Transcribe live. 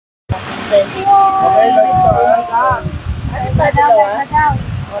Okay, live pa. Live pa daw.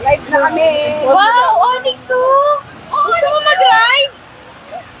 Live na kami. Wow, Onyxo! Gusto mo mag-live?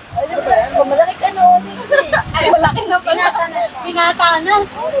 Malaki ka na, Onyx eh. Ay, malaki na pala. Pinata na.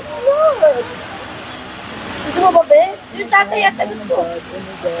 Onyx Lord. Gusto mo ba, be? Yung tatay yata gusto.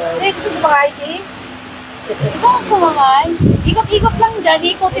 Hindi, gusto mo ba kahit eh? Gusto mo sumakay? Ikot-ikot lang dyan.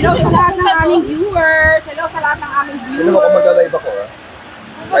 Ikotin Hello mo sa lahat ng aming viewers. Hello sa lahat ng aming viewers. Hindi mo ako mag-live ako, ha?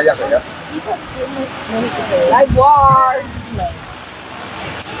 Kaya. Live wars.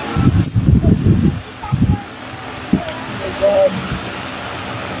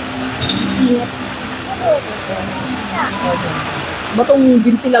 Batong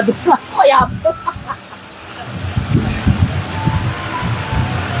ventilador na kaya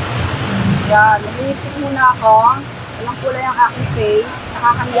yan, nag-iisip muna ako. Walang kulay ang aking face.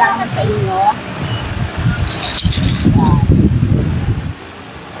 Nakakamiya naman sa inyo.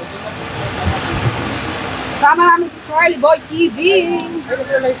 Kasama namin si Charlie Boy TV.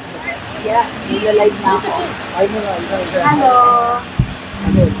 Yes, nila-live na ako. Hello.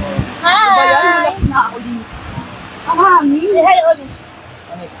 Diba yan? Hi. Relax na ako dito. Ang hangin. Hi, Onyx.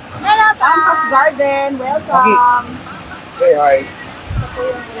 Hello pa. Pampas Garden, welcome. Hey, hi.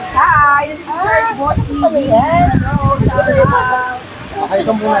 Hi, this is Charlie Boy TV. Hello, shout Hi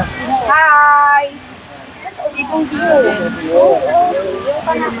ka muna. Hi. Ibong dito din.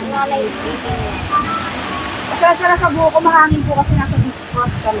 Pasensya na sa buho ko, mahangin po kasi nasa beach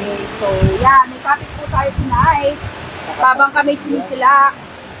front kami. So, yan, may topic po tayo tonight. Habang kami chimichillax.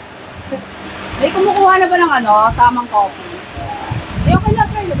 May kumukuha na ba ng tamang coffee? Hindi, okay lang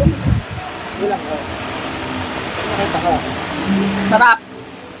kayo. Sarap.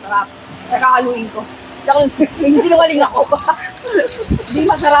 Sarap. Kakahaluin ko. Sinungaling ako pa. Hindi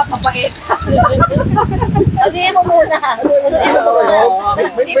masarap, mapait. Sabihin mo muna.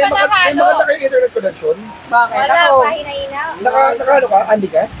 Hindi pa nakalo. May maganda kayo internet connection? Bakit? Wala, Ako. pahina-hina. Naka-ano ka? Andy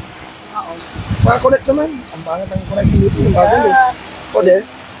ka? Oo. Maka-connect naman. Ang bangat ang connectivity ng bago eh. Pwede?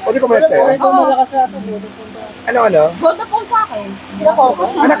 Pwede ko-connect sa'yo? Ano? Vodafone sa akin. Sila ko.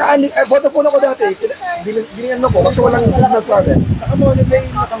 Naka-Andy, Vodafone ako dati. Ginian mo ko kasi walang signal sa akin.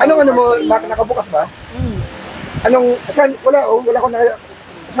 Anong mo? Nakabukas ba? Anong, saan? Wala ko na,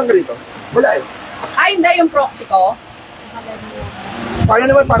 saan ka rito? Wala eh. Ay, hindi yung proxy ko. Paano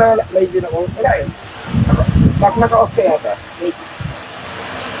naman para live din ako? Wala eh. Naka-off ka yata. Wait.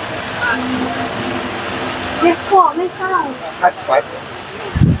 Yes po, may sound. Hotspot.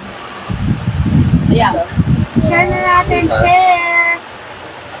 Ayan. Share na natin, share.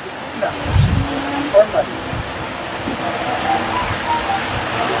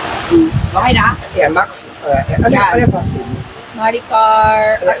 Okay na? Yeah, Max. Ano Yeah. yung password?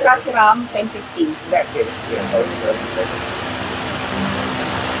 Maricar, Atras RAM, 1015. Next game. Yeah.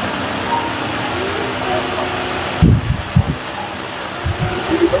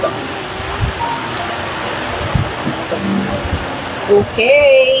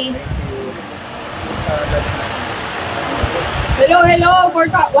 Okay. Hello, for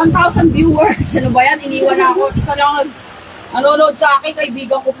 1,000 viewers. Ano ba yan? Iniwan na ako. Isa lang nanonood sa akin,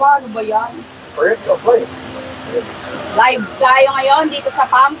 kaibigan ko pa. Ano ba yan? Correct, offline. Live tayo ngayon dito sa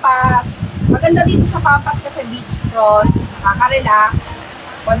Pampas. Maganda dito sa Pampas kasi beachfront. Nakaka-relax.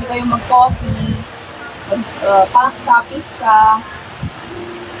 Pwede kayong mag-coffee, pasta, pizza.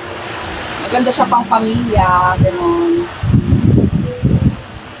 Maganda siya pang pamilya. Ganun.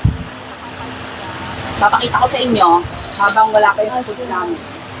 Papakita ko sa inyo habang wala kayong food namin.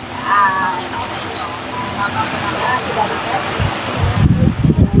 Papakita ko sa inyo habang wala kayong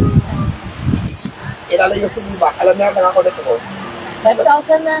Ilalayo sa iba. Alam na nakakonect ako.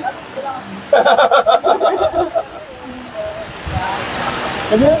 5,000 na.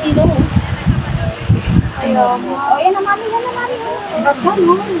 Ganda ng ilaw. Ayaw mo. O, yan na mami.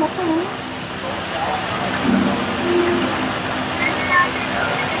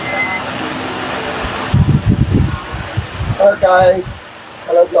 Hello guys.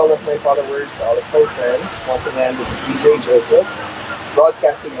 Hello to all of my followers, to all of my friends. Once again, this is DJ Joseph.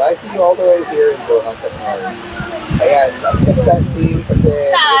 Broadcasting live to you all the way here in Doha, Qatar. Ayan, I'm just testing kasi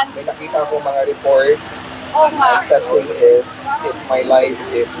may nakita akong mga reports. Oo nga. I'm testing if my live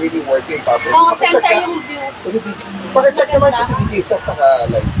is really working properly. Oo, center yung view. Kasi DJ, pakicheck naman kasi DJ Souq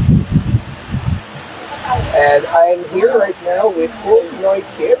naka-live. And I'm here right now with Full Pinoy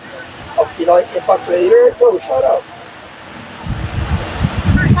Kip of Pinoy Impact Creator. Go, shout out.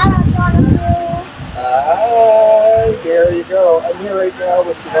 There you go. I'm here right now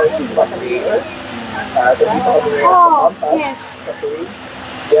with Pinoy Impact Creator. Dito kami rin sa Pampas Cafe.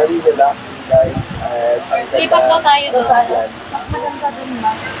 Very relaxing guys. And ang Lipat daw tayo doon. Yes. Mas maganda doon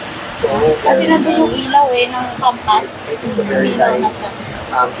ba? So, Kasi nandun yung ilaw ng Pampas. it is a very Ilaw nice,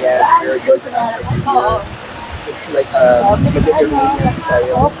 na yes, very good campus here. It's like a Mediterranean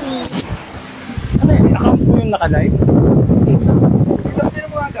style. Okay. Ano yun? Account mo yung naka-live? Okay, so, ito din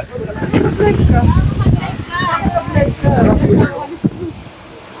mo agad. Nag-live ka. Nag-live ka.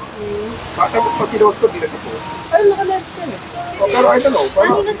 Tapos pag pinost ko, di nag-post. Ay, naka-live ka eh. Pero I don't know,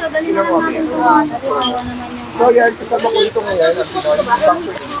 parang sila mo kami. So yan, kasama ko ito ngayon, ang Pinoy Factor.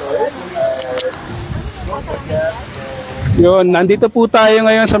 Yun, nandito po tayo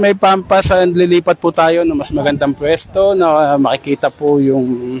ngayon sa may Pampas. Lilipat po tayo ng mas magandang pwesto na makikita po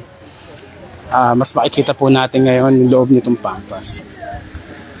yung mas makikita po natin ngayon yung loob nitong Pampas.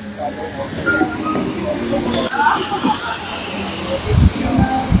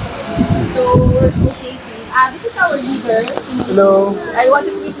 So, we're showcasing. This is our leader. Hello. I want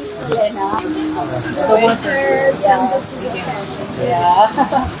to meet Miss Selena. The workers. Yeah. Yeah.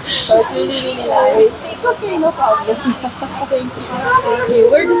 So, it's really, really nice. It's okay, no problem. Thank you. Okay,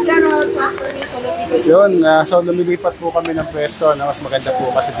 we're just gonna transfer you so that we can... Yun, so lumilipat po kami ng pwesto na mas maganda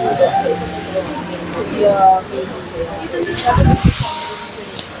po kasi dito. Yeah.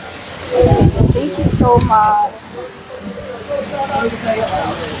 Thank you so much.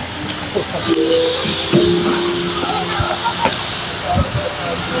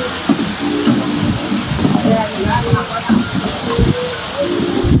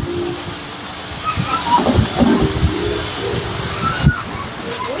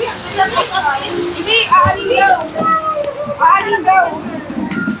 Hindi, aalin daw. Aalin daw.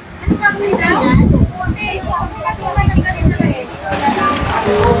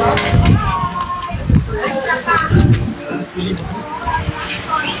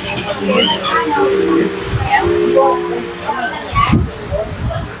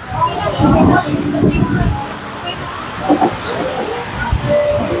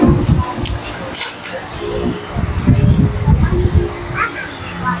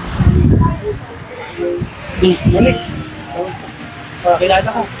 Alex, kilala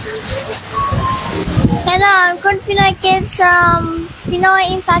ko. Hello, I'm Kun Pinoy Kids from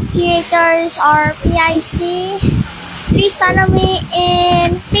Pinoy Impact Creators or PIC. Please follow me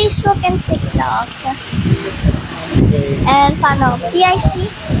in Facebook and TikTok. And follow PIC.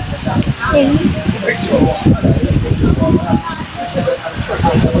 And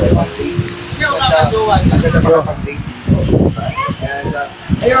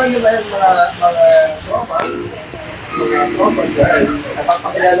ayun yung mga tropa dyan,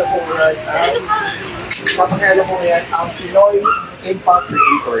 napapakilala ko ngayon ang Pinoy Impact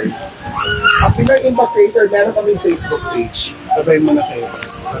Creator. Ang Pinoy Impact Creator, meron kaming Facebook page. Sabay mo na sa'yo.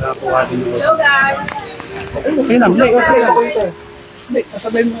 Para kuhatin mo. Hello guys. Sige lang, Blake,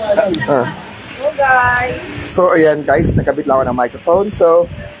 sasabay mo nga lang. Hello guys. So ayan guys, nakabit lang ako ng microphone. So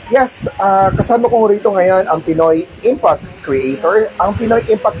yes, kasama ko rito ngayon ang Pinoy Impact Creator. Ang Pinoy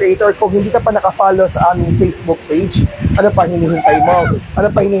Impact Creator, kung hindi ka pa nakafollow sa aming Facebook page, ano pa hinihintay mo? Ano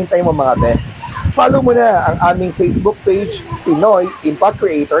pa hinihintay mo mga be? Follow mo na ang aming Facebook page, Pinoy Impact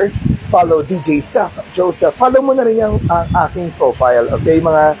Creator. Follow DJ Seth Joseph. Follow mo na rin ang aking profile. Okay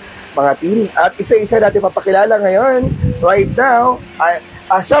mga team? At isa-isa natin papakilala ngayon. Right now,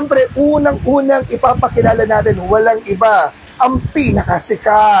 syempre unang-unang ipapakilala natin, walang iba, ang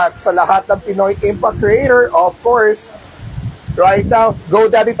pinakasikat sa lahat ng Pinoy Impact Creator, of course. Right now, go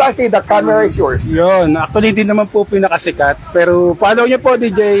Daddy Taki, the camera is yours. Yun, actually hindi naman po pinakasikat, pero follow niyo po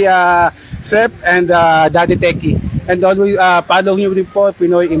DJ Sep and Daddy Teki. And always follow niyo din po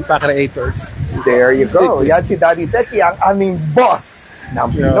Pinoy Impact Creators. There you go. Yan si Daddy Teki, ang aming boss ng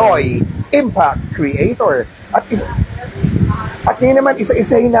Pinoy Impact Creator. At ngayon naman,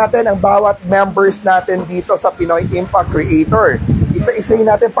 isa-isahin natin ang bawat members natin dito sa Pinoy Impact Creator. Isa-isahin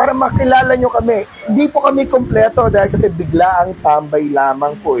natin para makilala nyo kami. Hindi po kami kompleto dahil kasi biglaang tambay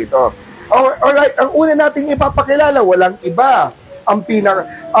lamang po ito. Alright, ang una nating ipapakilala, walang iba. Ang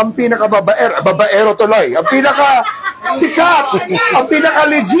pinaka-babaero tuloy. Ang pinaka-sikat, ang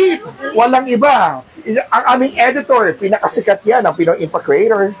pinaka-legit, walang iba. Ang aming editor, pinakasikat yan, ang Pinoy Impact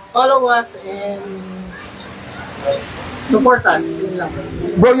Creator. Follow us and support us. Yun lang.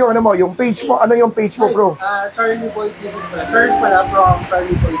 Bro, yung page mo, ano yung page mo, bro? Charlie Boy TV. First pala from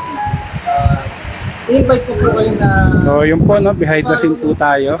Charlie Boy TV. I-invite ko po kayo na... So yun po, no, behind the scene po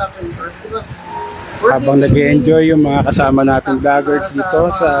tayo. Habang nag-enjoy yung mga kasama nating vloggers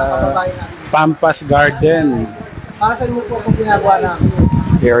dito sa Pampas Garden. Para sa inyo po kung ginagawa namin.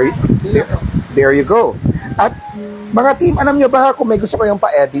 There you go. At mga team, alam nyo ba kung may gusto kayong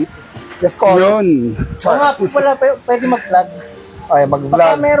pa-edit? Just call yun. Oo nga po pala, pwede mag-vlog. Ay, Baka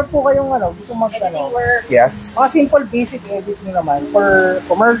mag-vlog. meron po kayong gusto Yes. mga simple basic edit nyo naman for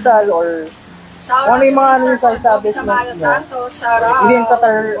commercial or ano yung mga sa establishment nyo. Hindi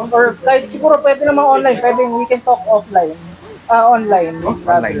or kahit siguro pwede namang online, pwede we can talk offline. Online.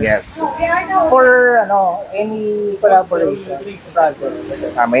 Online, yes. For any collaboration project.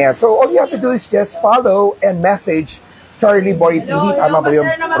 Tama yan. So, all you have to do is just follow and message Charlie Boy TV. Tama ba yung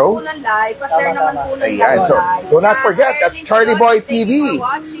bro? Pa-share naman po ng Ayan. So, do not forget, that's Charlie Boy TV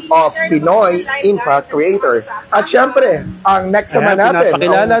of Pinoy Impact Creator. At syempre, ang next naman natin,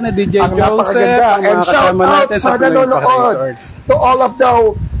 pinapakilala na DJ ang Joseph, napakaganda. ang And mga shout kasama out natin sa sa Pinoy Impact nanonood Creators. to all of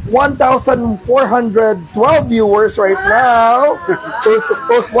the 1,412 viewers right now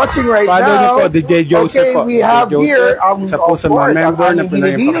who's watching right Follow niyo now. po, DJ Joseph Okay, po. we have DJ here Joseph. Isa po of sa mga course, ang member ng aming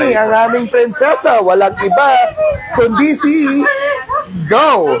Pinoy Impact binibini, ang Creators. aming prinsesa, walang iba kundi si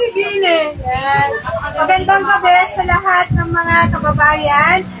Go! Magandang gabi sa lahat ng mga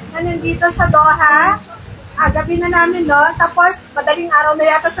kababayan na nandito sa Doha. Gabi na namin, no? Tapos, madaling araw na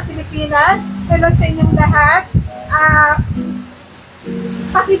yata sa Pilipinas. Hello sa inyong lahat.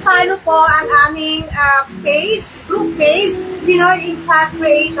 Paki-follow po ang aming group page, Pinoy Impact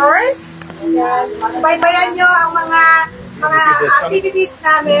Creators. Ayan. Subaybayan nyo ang mga activities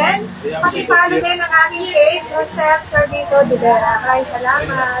namin. Paki-follow din ang aming page, Joseph Servito Rivera. Maraming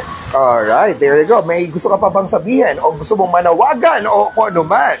salamat. Alright, there you go. May gusto ka pa bang sabihin? O gusto mong manawagan? O kung ano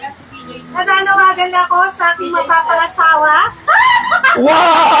man? Nananawagan ako sa aking mapapangasawa.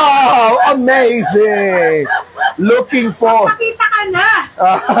 Wow! Amazing! Looking for... Magpakita ka na!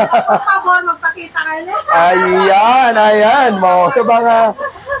 Por favor, magpakita ka na. Ayan mo. Sa mga...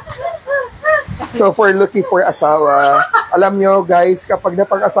 So for looking for asawa, alam nyo guys, kapag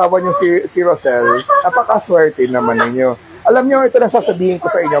napag-asawa nyo si Rosel, napakaswerte naman ninyo. Alam nyo, ito na sasabihin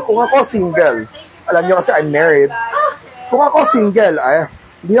ko sa inyo, kung ako single, alam nyo kasi I'm married, kung ako single,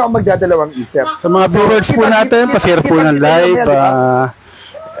 hindi ako magdadalawang isip. Sa mga viewers po natin, pa-share po ng live.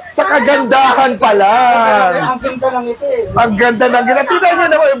 Sa kagandahan pa lang. Ang ganda ng ito eh. Ang ganda ng ganda. Tignan nyo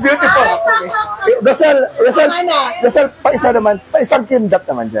naman, beautiful. Rosel, isang kindat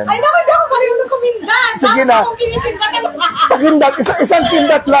naman dyan. Ay, naman ako marunong kumindat. Sige na. Ako kinitindat. Pakindat, isang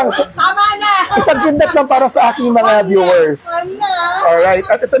kindat lang. Tama na. Isang kindat lang para sa aking mga viewers. Alright,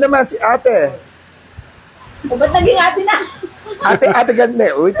 at ito naman si ate. O, ba't naging atin na? Ate ganda.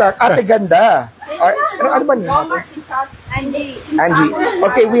 Ate ganda. Ano ba niya? Angie.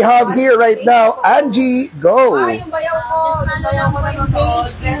 Okay, we have here right now, Angie, go. Yung bayaw ko. Bayaw ko ng page.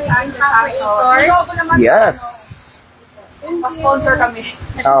 Yes. Pa-sponsor kami.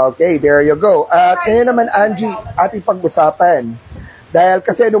 Okay, there you go. At ngayon naman, Angie, ating pag-usapan. Dahil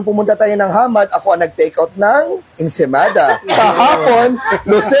kasi nung pumunta tayo ng Hamad, ako ang nag-take out ng ensimada. Kahapon,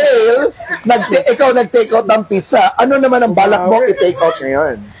 Lucille, ikaw nag-take out ng pizza. Ano naman ang balak mo i-take out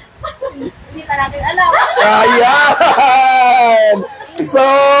ngayon? Hindi pa natin alam. Ayan! So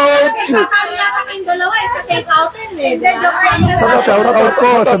true. Kami yata kayong dalawa sa take-outin eh. Shout out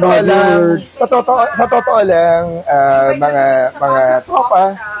po sa mga viewers. Sa totoo lang, mga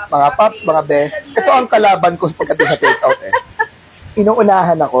tropa, mga paps, mga be, ito ang kalaban ko pagdating sa take-out eh.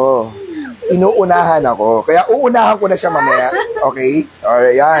 Inuunahan ako. Kaya uunahan ko na siya mamaya. Okay?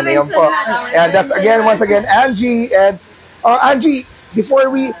 Alright, yan po. And that's once again, Angie. And, Angie, before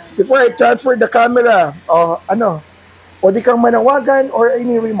I transfer the camera, pwede kang manawagan or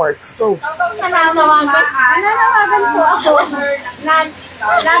any remarks? Go. Nananawagan po ako.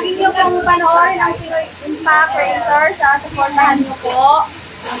 Lagi niyo pong panoorin ang Pinoy Impact Creators. Supportahan niyo po.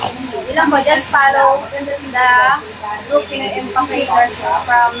 Ilan po, just follow the group Pinoy Impact Creators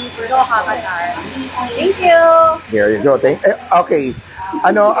from Doha, Qatar. Thank you. There you go. Okay.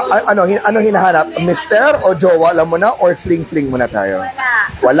 Ano hinahanap? Mister o jowa lang muna or fling-fling muna tayo?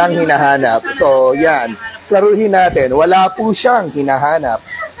 Walang hinahanap. So, yan. Klaruhin natin. Wala po siyang hinahanap.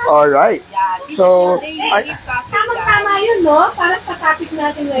 Alright. So, Tama yun, no? Para sa topic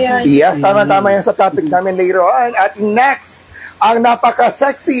natin ngayon. yes, tama-tama yan sa topic namin later on. At next, ang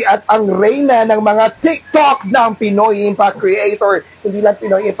napaka-sexy at ang reyna ng mga TikTok ng Pinoy Impact Creator. Hindi lang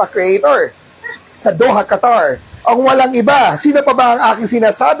Pinoy Impact Creator. Sa Doha, Qatar. Ang walang iba. Sino pa ba ang aking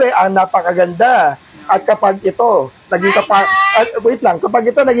sinasabi? Ang napakaganda. At kapag ito, kapag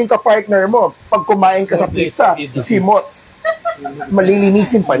ito naging ka-partner mo, pag kumain ka sa pizza, simot.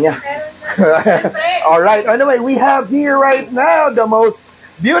 Malilinisin pa niya. Alright. Anyway, we have here right now the most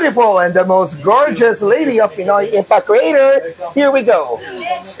beautiful and the most gorgeous lady of Pinoy Impact Creator. Here we go.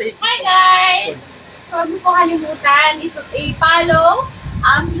 Hi guys! So huwag mo po kalimutan i-follow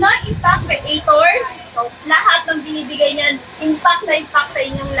ang Pinoy Impact Creators. So lahat ng binibigay niyan, impact na impact sa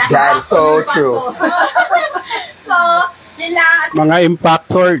inyong lahat. That's so true. So, Yun lang. At Mga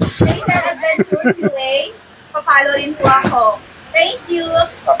impactors. Jason Adventure QA. Papalo rin po ako. Thank you.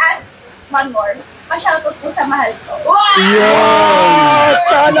 At one more. Pa-shoutout po sa mahal ko. Wow! Yes!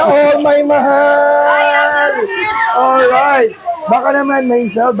 Sana all may mahal! Alright. Baka naman,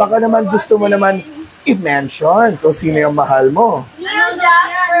 Maisel, baka naman gusto mo naman i-mention kung sino yung mahal mo. Little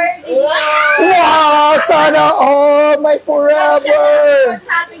Jasper. Wow! Sana all may forever!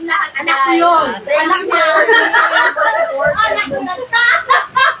 Sa ating lahat. Anak ko yun. Anak ko yun. Anak ko lang ka.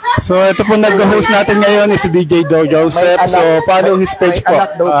 So ito po nag-host natin ngayon is si DJ Joseph. May anak- So follow his may page po.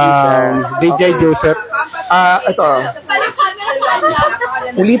 anak daw po siya. DJ Joseph. Ito, Saling camera sa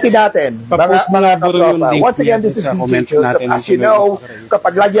kanya. ulitin natin. Papost Mga mga guro yung katropa. link Once again, this is sa DJ comment Joseph. natin As you ng know,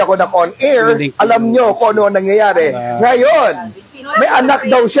 kapag lagi ako on-air, Link. alam nyo kung ano ang nangyayari. Ngayon, may anak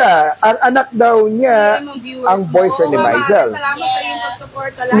daw siya. Ang anak daw niya, ang boyfriend ni Maisel. Salamat sa iyong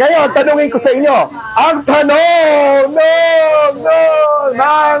pag-support. Ngayon, tanungin ko sa inyo, ang tanong,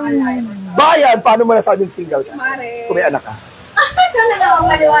 ng bayan, paano mo nasabing single ka? Kung may anak ka. Ito na lang ang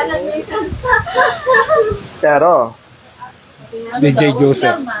maliwanag minsan. Pero, DJ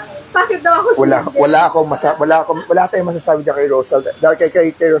Joseph. Bakit daw ako wala tayong masasabi dyan kay Rosel. Dahil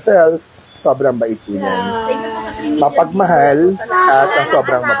kay Rosel, sobrang bait po niya. Mapagmahal at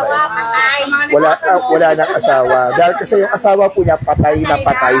sobrang mabait. Wala nang asawa. Dahil kasi yung asawa po niya patay na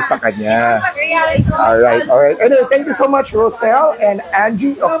patay sa kanya. Alright. Anyway, thank you so much, Rosel and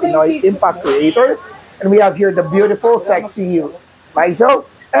Angie of Pinoy Impact Creator. And we have here the beautiful, sexy Maisel.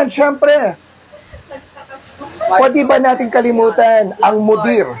 And syempre, pwede ba natin kalimutan ang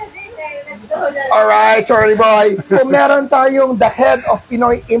mudir? Alright, sorry boy. Kung meron tayong the head of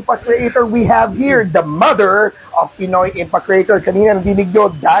Pinoy Impact Creator, we have here the mother of Pinoy Impact Creator. Kanina nadinig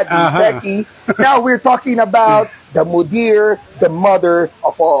nyo, Daddy Becky. Now we're talking about the mudir, the mother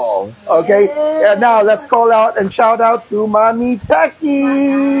of all. Okay? And now let's call out and shout out to Mommy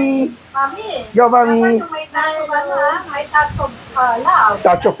Becky. Mami. Go, Mommy. May touch of love.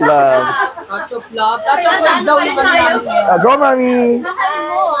 Touch of love. Touch of love. Touch of love daw yung namin ngayon. Go, Mommy. Mahal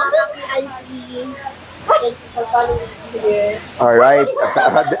mo. Alright.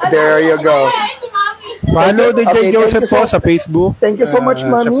 There you go. Ito, mami. Follow DJ Okay, thank Joseph you so- po sa Facebook. Thank you so much,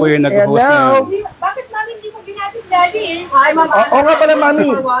 Siya Mommy. po yung And nag-host now, na. Bakit mami hindi mo binatis daddy eh? Hi, Mama. Oo nga pala, Mami.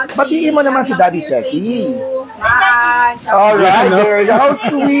 Batiin mo naman si Daddy Becky. Hi. Alright, there you go. How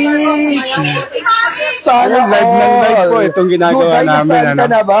sweet. Sana Live ng live all. po itong ginagawa Duday, namin, nasaan ka ano?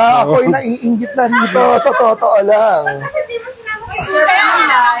 na ba? Ako'y naiinggit na rito. Sa totoo lang. Kaya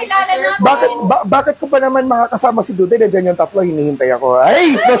nakakilala na. Bakit ko pa naman makakasama si Duday? Nandiyan yung tatlo, hinihintay ako.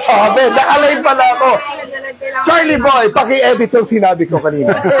 Ay, nasabi. Nakalive pala ako. Charlie Boy, paki-edit yung sinabi ko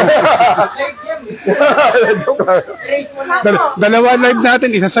kanina. Dalawa live natin,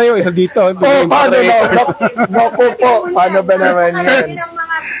 isa sa'yo, isa dito. Oh, paano na? Naku po, paano ba naman yan?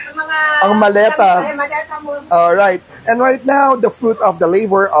 Ang maleta. Alright. And right now, the fruit of the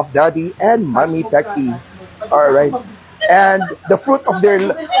labor of Daddy and Mommy Becky. Alright. And the fruit of their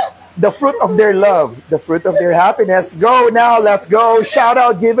love, the fruit of their happiness. Go now, let's go. Shout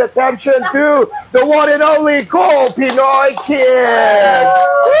out, give attention to the one and only Cole Pinoy Kid.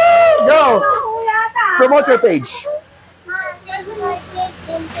 Woo! Go. Promote your page.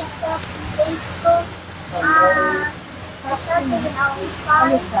 in TikTok, Facebook, started in our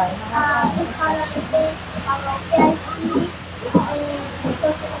Inspire, Inspire the page, our PIC, and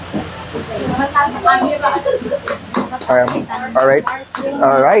social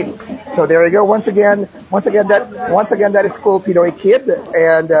All right. So there you go. Once again, that is Cool Pinoy Kid,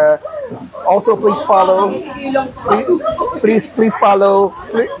 and also please follow. Please follow.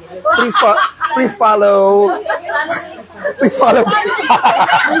 Please follow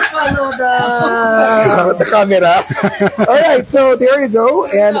the camera. All right, so there you go,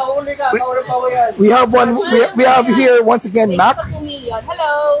 and we have one. We have here once again Mac.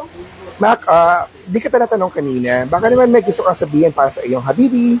 Hello. Mac, di ka tinatanong kanina. Baka naman may gusto kang sabihin para sa iyong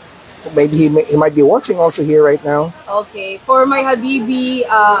habibi. Maybe he might be watching also here right now. Okay, for my Habibi,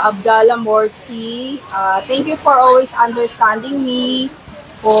 Abdallah Morsi, thank you for always understanding me,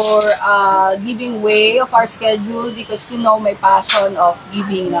 for giving way of our schedule, because you know my passion of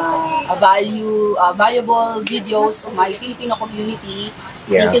giving valuable videos to my Filipino community.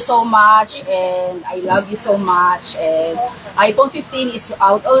 Yes. Thank you so much, and I love you so much. And iPhone 15 is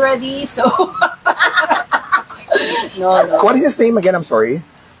out already, so no. What is his name again? I'm sorry.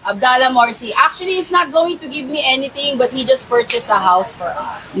 Abdallah Morsi. Actually, he's not going to give me anything, but he just purchased a house for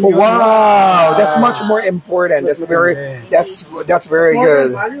us. Oh, wow, that's much more important. That's very good.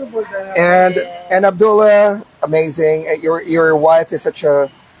 And Abdullah, amazing. Your wife is such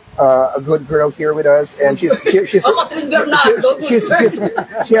a a good girl here with us, and she has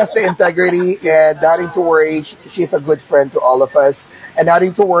the integrity, and nothing to worry. She's a good friend to all of us, and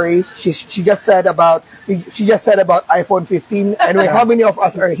nothing to worry. She just said about iPhone 15. Anyway, how many of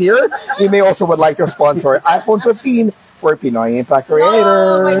us are here? We may also would like to sponsor iPhone 15 for Pinoy Impact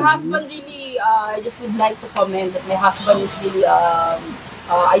Creator. My husband really, I just would like to comment that my husband is really,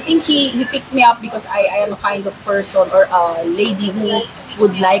 I think he picked me up because I am a kind of person or a lady who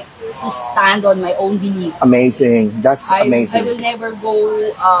would like to stand on my own belief. Amazing. That's amazing. I will never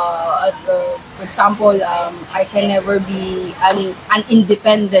go, for example, I can never be an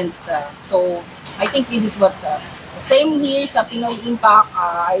independent. So I think this is what, same here sa Pinoy Impact,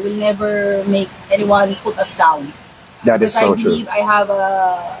 I will never make anyone put us down. That is so true. I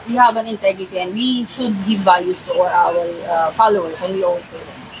believe we have an integrity, and we should give values to our followers, and we owe it to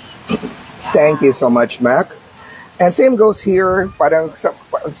them. Thank you so much, Mac. And same goes here. Parang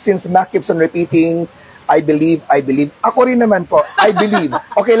since Mac keeps on repeating, I believe. Ako rin naman po, I believe.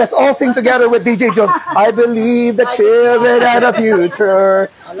 Okay, let's all sing together with DJ Jones. I believe the children are the future.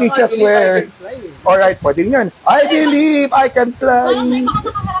 Teach us where. Alright, pwede yan. I believe I can fly.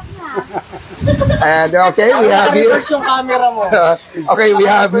 And okay, we have here. Okay, we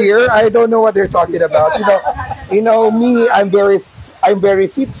have here. I don't know what they're talking about. You know me. I'm very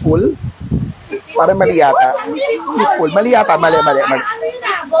fitful. Para mali yata. Fitful. Mali yata. Mali.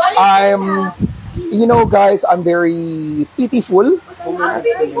 You know, guys, I'm very pitiful.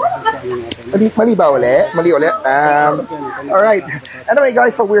 Mali ba uli? Mali uli? Alright. Anyway,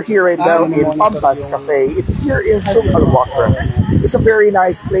 guys, so we're here right now in Pampas Cafe. It's here in Souq Wakrah. It's a very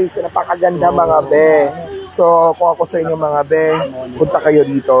nice place. Napakaganda, mga be. So, kung ako sa inyo, mga be, punta kayo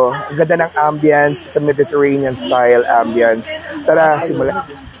dito. Ang ganda ng ambience. It's a Mediterranean style ambience. Tara, simula.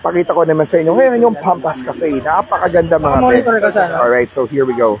 Pakita ko naman sa inyo ngayon yung Pampas Cafe. Napakaganda, mga be. Alright, so here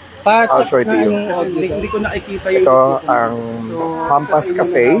we go. I'll show it to you. Ito ang Pampas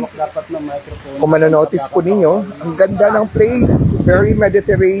Cafe. Kung manonotice po ninyo, ang ganda ng place. Very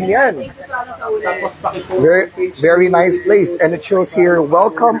Mediterranean. Very nice place. And it shows here,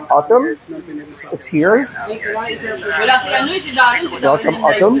 welcome autumn. It's here. Welcome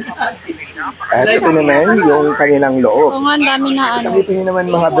autumn. At ito naman yung kanilang loob. Ang dami na ano. Nakita nyo naman,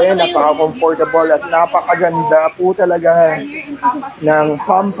 mga be, napaka-comfortable at napakaganda po talaga ng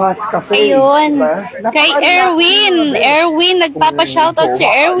Pampas Cafe. Ayun. Diba? Kay Erwin, nagpapa-shoutout si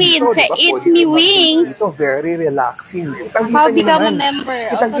Erwin sa It's Me Wings. Ito, very relaxing. How become a member?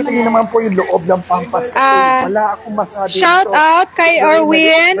 Kitang-kita nyo naman po yung loob ng Pampas Cafe. Wala akong masabi. Shout out kay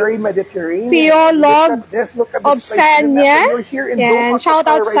Erwin. Very Mediterranean. Piolog Look at of Sanya. Yan, shout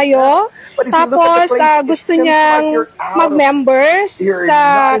out sa'yo. Tapos, gusto niyang mag-members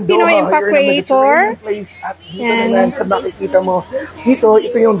sa Pinoy Impact Creator. Yan. Sa makikita mo, ito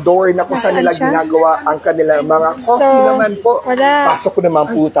yung door na kung saan nila ginagawa ang kanilang mga coffee naman po. Pasok naman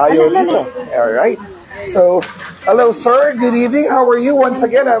po tayo dito. Alright. So, hello sir, good evening. How are you? Once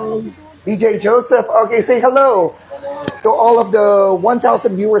again, I'm DJ Joseph. Okay, say hello to all of the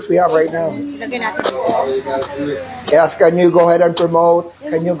 1,000 viewers we have right now. Yes, can you go ahead and promote?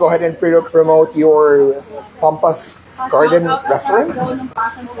 Can you go ahead and promote your Pampas Garden Restaurant?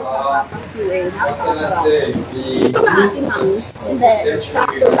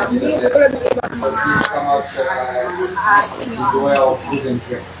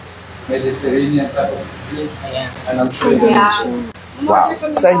 Mediterranean type of cuisine, and I'm sure Wow,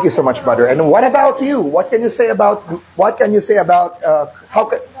 thank you so much, brother. And what about you? What can you say about how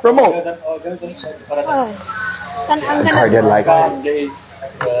can promote? Garden like place,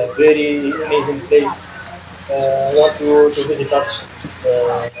 very amazing place. I want to visit us.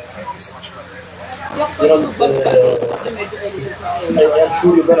 I'm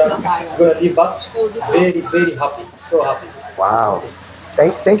sure you're gonna leave us very happy, so happy. Wow.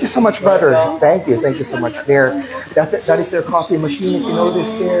 Thank you so much, brother. Thank you so much. That is their coffee machine. If you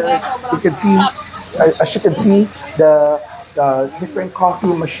notice there, you can see, as you can see, the different coffee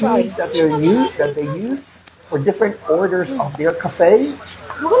machines that they use for different orders of their cafe.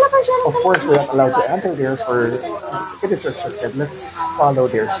 Of course, we're not allowed to enter there it is restricted. Let's follow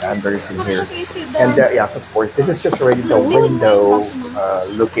their standards in here. And yes, of course, this is just already the window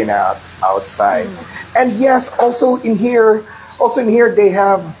looking outside. And yes, also in here they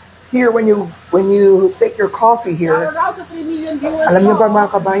have when you take your coffee here. Alam niyo ba,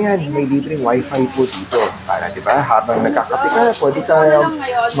 mga kabayan, may libreng wifi po dito. Para, di ba, habang nagkakape ka, pwede ka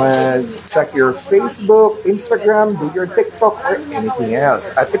mag-check your Facebook, Instagram, do your TikTok, or anything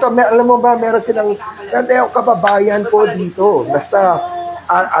else. At ito, alam mo ba, meron silang kababayan po dito. Basta,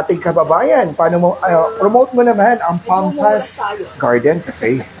 ating kababayan, paano mo, promote mo naman ang Pampas Garden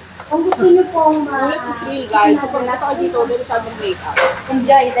Cafe. Kung gusto niyo pong ma-free guys, so pag punta kayo dito, dito siya mag-makeup.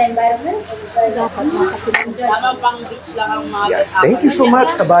 Enjoy the environment. Dapat enjoy. Tama pang beach lang ang mga Yes, thank you so much,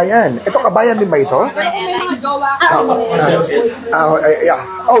 kabayan. Ito, kabayan din ba ito? Pero kung may mga jowa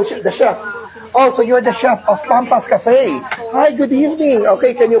Oh, the chef. Oh, so you're the chef of Pampas Cafe. Hi, good evening.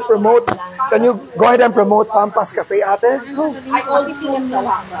 Okay, can you go ahead and promote Pampas Cafe, ate? I always live sa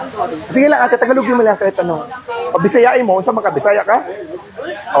Wakrah. Sorry. Sige lang, ate, Tagalogin mo lang kahit ano. O, Bisayain mo, unsa makabisaya ka?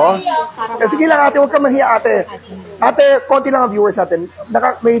 Oh. Sige lang, ate, huwag ka mahiya, ate. Ate, konti lang ang viewers natin.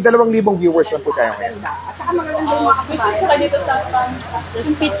 May 2,000 viewers lang po tayo ngayon. At saka magaganda yung mga kasama dito sa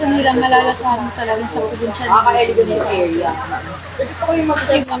yung pizza nila malalasahan talaga sa probinsya. Nakaka-elegant sa area. Pwede ko yung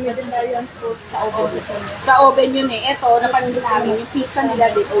mag-save up vegetarian food sa oven kasi. Sa oven yun eh. Ito, napansin namin yung pizza nila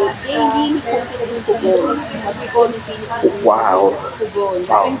dito. Hindi yung tugon. Wow.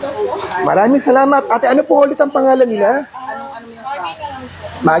 Wow. Maraming salamat. Ate, ano po ulit ang pangalan nila?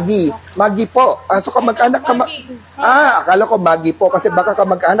 Maggie. Maggie po. So kamag-anak ka akala ko Maggie po kasi baka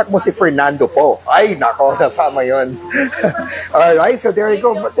kamag-anak mo si Fernando po. Ay, nako, nasama yun. Alright, so there you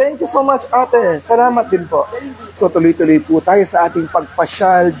go. But thank you so much, ate. Salamat din po. So tuloy-tuloy po tayo sa ating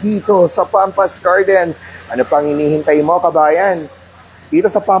pagpasyal dito sa Pampas Garden. Ano pang hinihintay mo, kabayan? Dito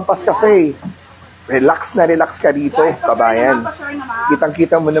sa Pampas Cafe. Relax na relax ka dito, kabayan.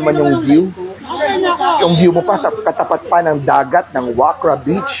 Kitang-kita mo naman yung view. Yung view mo pa, katapat pa ng dagat ng Wakrah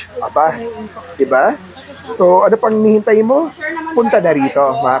Beach. Aba, diba? So, ano pang hinihintay mo? Punta na rito,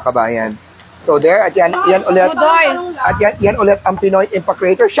 mga kabayan. So, there, at yan ulit. At yan ulit ang Pinoy Impact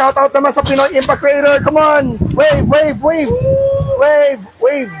Creator. Shout out naman sa Pinoy Impact Creator. Come on! Wave, wave, wave! Wave,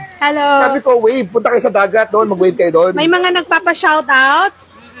 wave! Hello. Sabi ko, wave. Punta kayo sa dagat doon. Mag-wave kayo doon. May mga nagpapa-shoutout.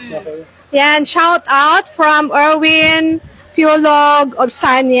 Yan, shout out from Erwin Fiolog of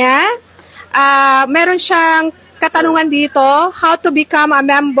Sanya. Meron siyang katanungan dito, how to become a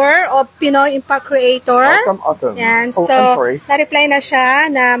member of Pinoy Impact Creator. Welcome, Autumn. Yan, oh, so, I'm sorry. na-reply na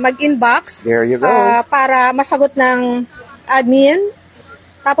siya na mag-inbox. There you go. Para masagot ng admin.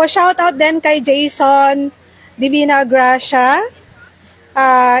 Tapos, shout out din kay Jason Divina Gracia,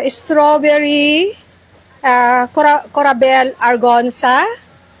 Strawberry, Corabel Argonza.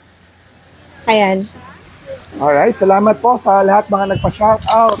 Ayan. Alright, salamat po sa lahat mga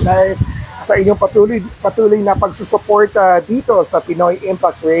nagpa-shoutout dahil sa inyong patuloy na pagsusuporta dito sa Pinoy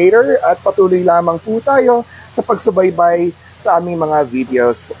Impact Creator at patuloy lamang po tayo sa pagsubaybay sa aming mga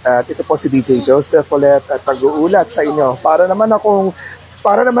videos. At ito po si DJ Joseph ulit at pag-uulat sa inyo para naman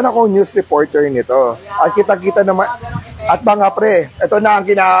akong news reporter nito. At kita-kita naman at mga pre, ito na ang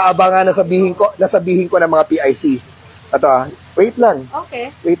kinaabangan na sabihin ko ng mga PIC. Ito, wait lang.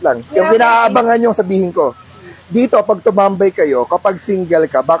 Okay. Wait lang. Yung kinaabangan yung sabihin ko. Dito, pag tumambay kayo, kapag single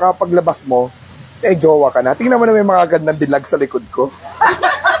ka, baka paglabas mo, jowa ka na. Tingnan mo na may mga gandang dilag sa likod ko.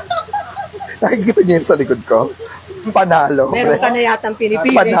 Nakikita niyo yun sa likod ko? Panalo. Meron ka na yatang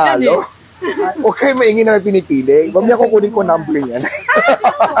pinipili. Panalo. Okay, maingin na may pinipili. Huwag niya kukunin ko number niyan.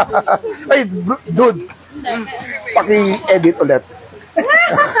 Ay, dude. Paki-edit ulit.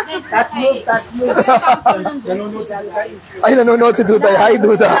 Ay, nanonood si Duday. Hi,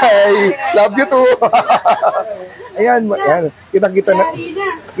 Duday. Love you too. Ayan.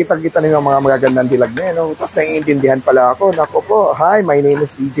 Kitang-kita na yung mga magagandang dilag na yun. Tapos naiintindihan pala ako. Nako po. Hi, my name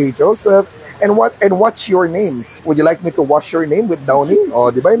is DJ Joseph. And what's your name? Would you like me to wash your name with Downing?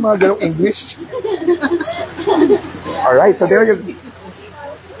 Oh, di ba yung mga ganong English? Alright, so there you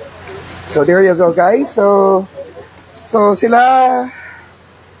go, guys. So sila,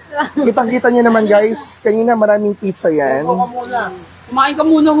 kitang-kita nyo naman, guys. Kanina maraming pizza yan. Kumain ka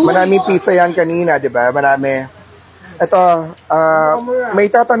muna. Maraming pizza yan kanina, di ba? Marami. Ito,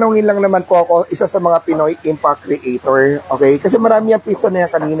 may tatanungin lang naman po ako, isa sa mga Pinoy Impact Creator. Okay? Kasi marami yung pizza na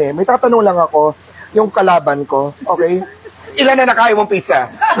yan kanina. May tatanong lang ako, yung kalaban ko. Okay? Ilan na nakain mong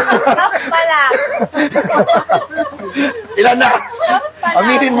pizza? Pala. Ilan na?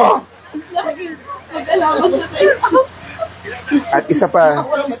 Aminin mo. Mag-alaman sa kayo. At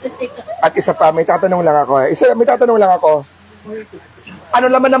isa pa, may tatanong lang ako. Ano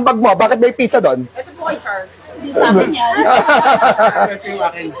laman ng bag mo? Bakit may pizza doon? Ito po kay Charles. Hindi sa akin yan.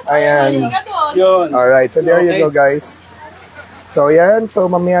 Ayan. Yun. Alright, so there you go, guys. So yan, so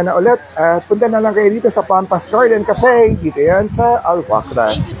mamaya na ulit. Punta na lang kayo dito sa Pampas Garden Cafe. Dito yan sa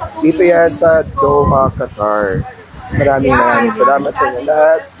Wakrah. Dito yan sa Doha, Qatar. Maraming salamat sa inyo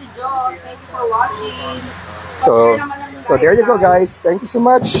lahat. Thanks for watching. So there you go, guys. Thank you so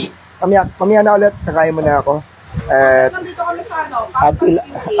much. Mamaya na ulit. Kakain mo na ako. Nandito kami sa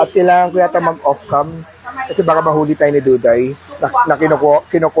At kailangan ko yata mag-off cam. Kasi baka mahuli tayo ni Duday na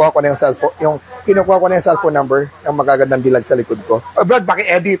kinukuha ko na yung cellphone number ng magagandang dilag sa likod ko. Oh, Brad,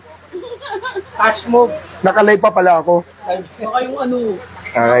 paki-edit. Touch move. Nakalive pa pala ako. Baka yung ano.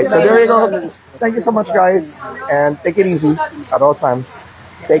 Alright, so there you go. Thank you so much, guys. And take it easy at all times.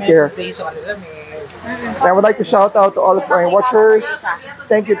 Take care. And I would like to shout out to all of my watchers.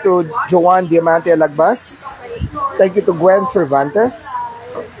 Thank you to Joanne Diamante Lagbas. Thank you to Gwen Cervantes.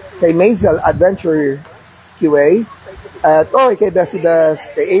 Kay Maisel Adventure QA. At kay Bessie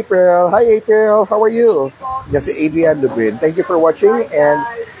Bess, kay April. Hi April, how are you? Yes, si Adrian Lubrin. Thank you for watching. And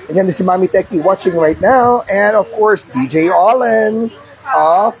again, this is Mami Techie watching right now. And of course, DJ Olin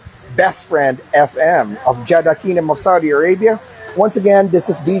of Best Friend FM of Jeddah Kingdom of Saudi Arabia. Once again, this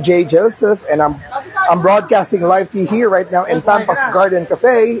is DJ Joseph, and I'm broadcasting live to you here right now in Pampas Garden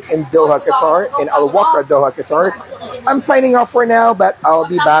Cafe in Doha, Qatar, in Al Wakrah, Doha, Qatar. I'm signing off for now, but I'll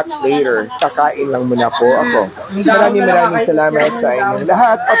be back later. Kakain lang muna po ako. Maraming salamat sa inyong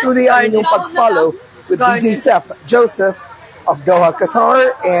lahat. Patuloy ang inyong pag-follow with DJ Joseph of Doha,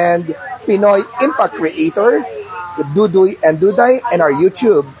 Qatar, and Pinoy Impact Creator with Dudoy and Duday, and our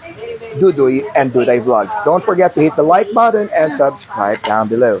YouTube, Dudoy and Duday Vlogs. Don't forget to hit the like button and subscribe down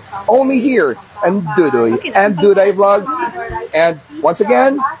below. Only here on Dudoy and Duday Vlogs. And once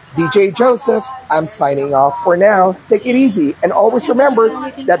again, DJ Joseph, I'm signing off for now. Take it easy, and always remember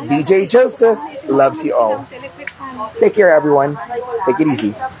that DJ Joseph loves you all. Take care, everyone. Take it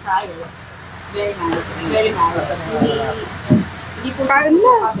easy. Very nice. Very nice.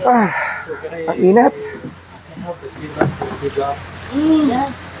 Ang inat.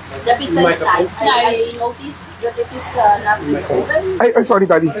 The pizza is nice. I noticed that it is not in the oven. Ay, sorry,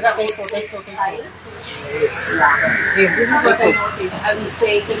 Daddy. Style. This is what I noticed. I would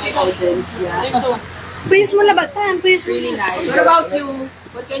say to my audience, yeah. Please mo labatan. Please. Really nice. What about you?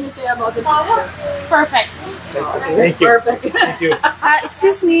 What can you say about the pizza? Perfect. Thank you. Perfect. Thank you.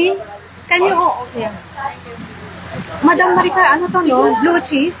 Excuse me. Can you... Okay. Madam Marika, ano to, no? Blue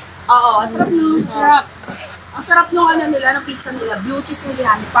cheese? Oo, ang sarap nung sarap. Ang sarap nung ano nila, ng pizza nila. Blue cheese yung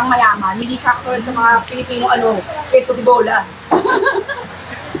ginamit, pang mayaman. Hindi siya katulad sa mga Pilipino queso di bola.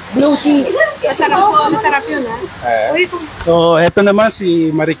 Blue cheese. Masarap yun, ha? So, eto naman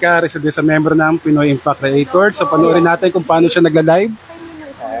si Maricar, isa din sa member ng Pinoy Impact Creator. So, panoorin natin kung paano siya nagla-live.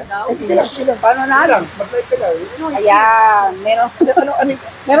 Paano na? Mag-live ka lang. Ayan.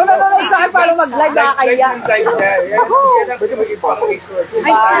 Meron na naman sa akin paano mag-live na kaya.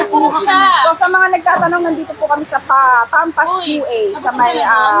 So sa mga nagtatanong, nandito po kami sa Pampas QA, sa may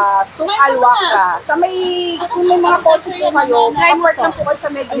Souq Wakrah. Sa may, kung may mga kotse po kayo, import lang po kayo sa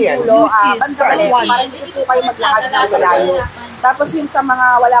medyo dulo, banda kaliwan, para hindi po kayo maglakad na malayo. Tapos yung sa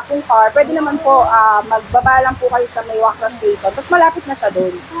mga wala pong car, pwede naman po magbaba lang po kayo sa may Wakrah Station. Tapos malapit na siya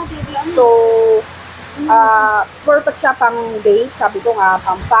doon. So, perfect siya pang date, sabi ko nga,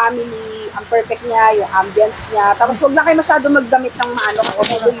 pang family, ang perfect niya, yung ambience niya. Tapos huwag na kayo masyado magdamit ng maano kasi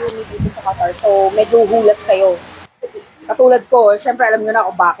medyo humid dito sa Qatar. So, medyo hulas kayo. Katulad ko, syempre alam nyo na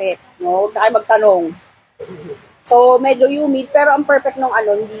kung bakit. No? Huwag na kayo magtanong. So, medyo humid, pero ang perfect nung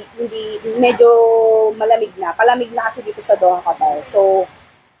hindi medyo malamig na. Palamig na kasi dito sa Doha, Qatar. So,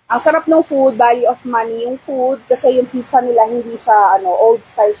 ang sarap ng food, value of money yung food, kasi yung pizza nila hindi siya old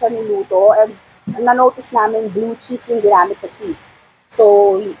style siya niluto, and na-notice namin blue cheese yung ginamit sa cheese.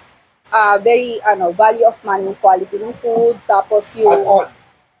 So, very value of money, quality ng food, tapos yung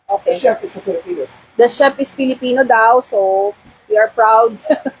okay. The chef is a Filipino. The chef is Filipino daw, so we are proud.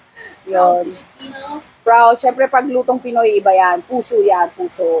 Yun. Proud. Siyempre, pag lutong Pinoy, iba yan. Puso yan,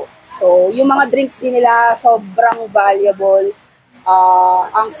 puso. So, yung mga drinks din nila, sobrang valuable.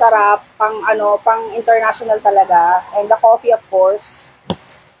 Ang sarap, pang international talaga. And the coffee, of course.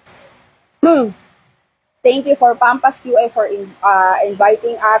 Thank you for Pampas QA for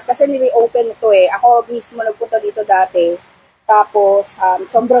inviting us. Kasi nire-open ito eh. Ako mismo nagpunta dito dati. Tapos,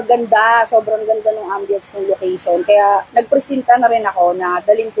 sobrang ganda ng ambience ng location. Kaya, nagpresenta na rin ako na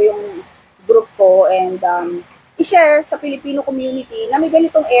dalhin ko yung group ko and i-share sa Filipino community na may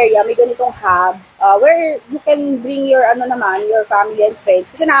ganitong area, may ganitong hub where you can bring your your family and friends.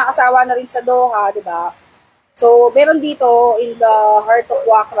 Kasi nakakasawa na rin sa Doha, di ba? So, meron dito in the heart of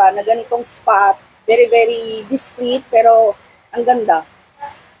Wakrah na ganitong spot, very, very discreet, pero ang ganda.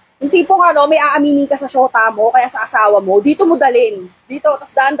 Yung tipong may aaminin ka sa shota mo, kaya sa asawa mo, dito mo dalhin. Dito,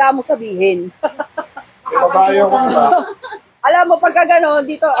 tapos daan-daan mo sabihin. Kabayo ko ba? Alam mo, pagka gano'n,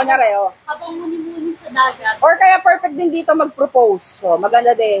 dito, Habang muni-muni sa dagat. or kaya perfect din dito mag-propose. So,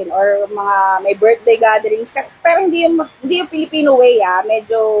 maganda din. Or mga may birthday gatherings. Pero hindi yung Filipino way,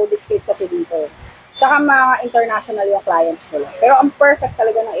 medyo discreet kasi dito. Tsaka mga international yung clients nila. Pero ang perfect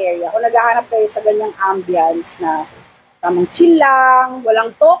talaga ng area. Kung naghahanap kayo sa ganyang ambience na tamang chill lang,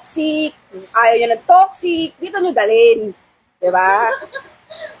 walang toxic, ayaw nyo ng toxic, dito nyo dalhin. Diba?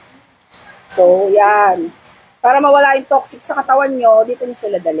 So, yan. Para mawala yung toxic sa katawan nyo, dito nyo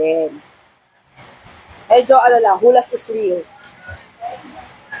sila dalhin. Medyo, ano lang, hulas is real.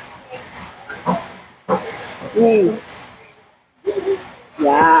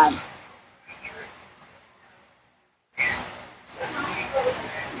 Yan.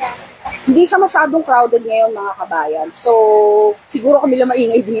 Hindi siya masyadong crowded ngayon, mga kabayan. So, siguro kami lang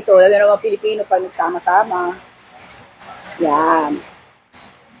maingay dito. Lalo na mga Pilipino pa nagsama-sama. Yan.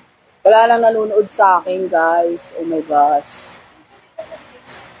 Wala lang nanonood sa akin, guys. Oh my gosh.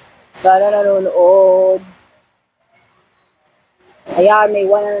 Wala lang nanonood. Ayan, may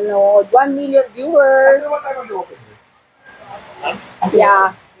nanonood. 1 million viewers.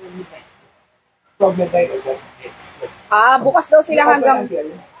 Yeah. Bukas daw sila hanggang...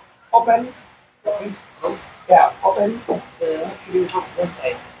 Open. Yeah, open. Actually, one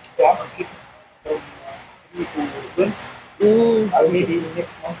time. Yeah, maybe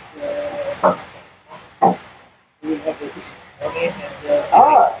next month. We will have it.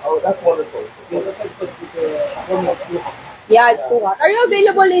 That's wonderful. Yeah, it's too hot. Are you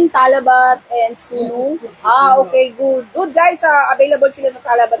available in Talabat and Sulu? Okay, good. Good, guys. Available sila sa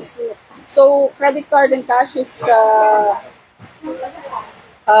Talabat and Sulu. So, credit card and cash is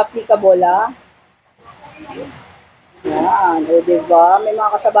applicable, Yan, diba? May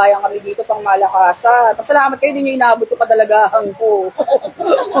mga kasabayan kami dito pang malakasan. Pasalamat kayo din yung inabot ko kadalagahan ko.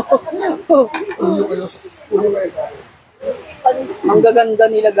 Ang gaganda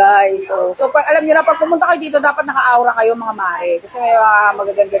nila, guys. So alam nyo na, pag pumunta kayo dito, dapat naka-aura kayo, mga mare. Kasi may mga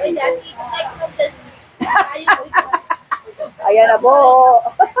magaganda dito. Ayan na po.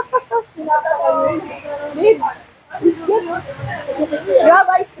 You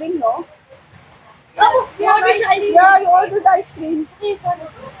have ice cream, no? Yeah, you ordered ice cream.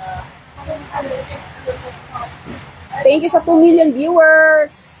 Thank you sa 2 million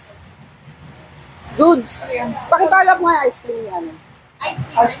viewers. Goods. Pakitalap mo yung ice cream niya.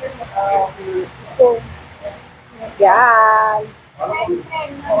 Ice cream. Yan. May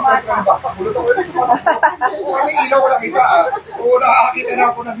ilaw ko nakita Oo, nakakita na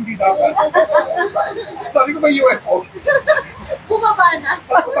ako na hindi dapat. Sabi ko may UFO. Bumaba na.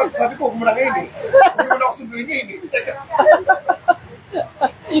 Sabi ko, kumuna ngayon Hindi ko na ako sunduin ngayon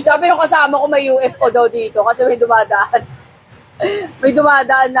Sabi nung kasama ko may UFO daw dito kasi may dumadaan. May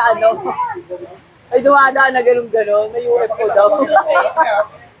dumadaan na May dumadaan na ganun-ganun. May UFO daw.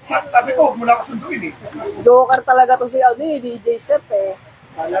 Sabi ko, muna ako sunduin Joker talaga to si DJ Sep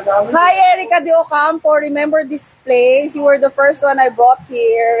Hi, Erica de Ocampo. Remember this place? You were the first one I brought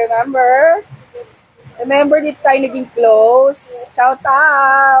here. Remember dito tayo naging close? Shout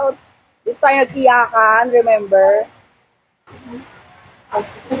out! Dito tayo nag-iyakan, remember?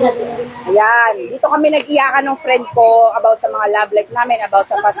 Ayan. Dito kami nag-iyakan ng friend ko about sa mga love life namin,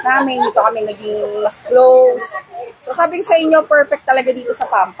 about sa past namin. Dito kami naging mas close. So sabi ko sa inyo, perfect talaga dito sa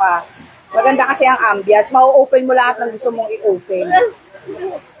Pampas. Maganda kasi ang ambience. Mau-open mo lahat ng gusto mong i-open.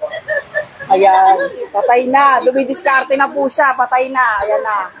 Ayan. Patay na. Dumidiskarte na po siya. Patay na. Ayan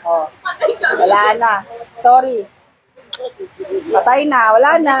na. Wala na. Sorry. Patay na.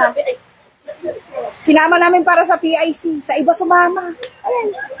 Wala na. Sinama namin para sa PIC. Sa iba sumama.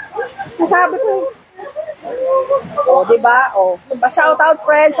 Ayan. Nasabi ko diba? Pa-shoutout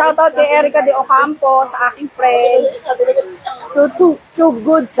friend. Shoutout kay Erica de Ocampo, sa aking friend. So, through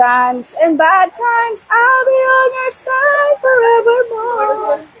good times and bad times, I'll be on your side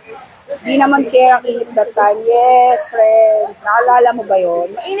forevermore. Di naman care ang init that time. Yes, friend. Naalala mo ba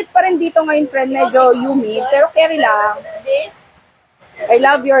yun? Mainit pa rin dito ngayon, friend. Medyo humid, pero carry lang. I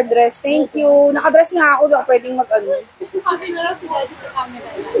love your dress. Thank you. Nakadress nga ako. Doon pwedeng mag-ano. Okay na lang si Daddy sa camera.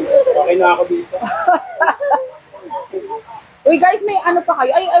 Okay na ako dito. Uy guys, may ano pa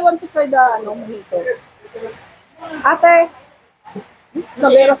kayo? I want to try the mojito. Ate.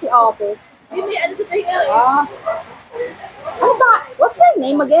 Sabero si ate. May ano sa tayo. Ano ba? What's your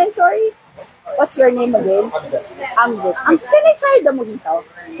name again? Sorry. What's your name again? Amzit. Can I try the mojito?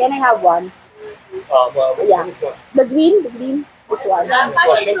 Can I have one? Yeah. The green? This one.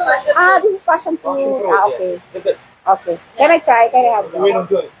 Passion fruit. This is passion fruit. Okay. Okay. Can I try? Can I have one?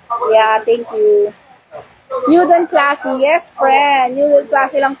 Yeah, thank you. Nude and classy. Yes, friend. Nude and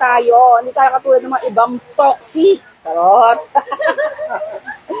classy lang tayo. Hindi tayo katulad ng mga ibang toxic. Sarot.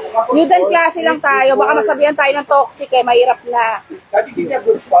 Nude and classy lang tayo. Baka masabihan tayo ng toxic mahirap na. Daddy, give me a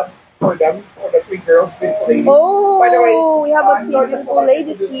good spot for them, for the three girls, beautiful ladies. Oh, by the way, we have a few beautiful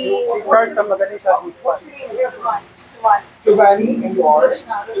ladies here. Parts ang magaling sa good spot. Giovanni and yours.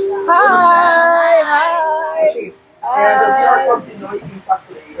 Hi! And we are from Pinoy Impact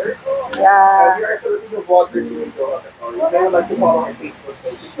Creator. Yeah. And we are Filipino vloggers here in Doha, Qatar. If you would like to follow our Facebook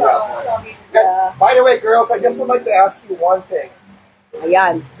page, if you have one. And, by the way, girls, I just would like to ask you one thing.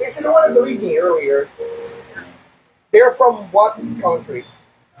 Ayan. If you don't want to believe me earlier, they're from what country?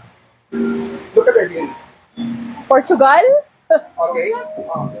 Look at their beauty. Portugal? Okay.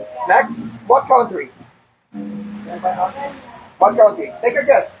 Next, what country? What country? Take a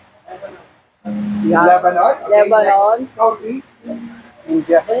guess. Yeah. Lebanon. Okay, Lebanon. Next country.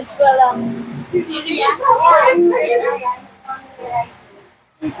 India. Venezuela. Syria.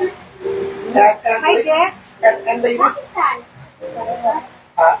 I guess. And ladies, Pakistan.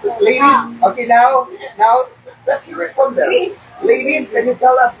 ladies. Okay, now let's hear it from them. Ladies, can you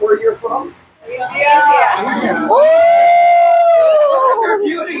tell us where you're from? Yeah. Look at their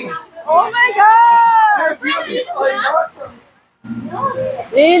beauty. Oh my God! Their beauties are not from.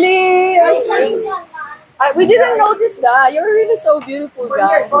 Really? We didn't notice that. You're really so beautiful, For me,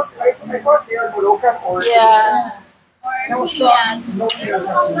 I guys. thought they are Bulacan or. Yeah. No, Syrian. no,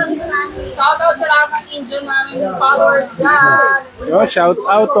 Shout out sa lahat ng Indian namin followers dyan. Yo, shout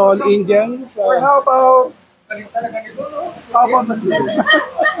out to all Indians. Or how about? How about the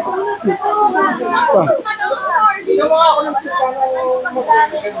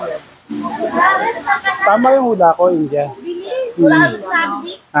Tama yung hula ko, India. Wala kang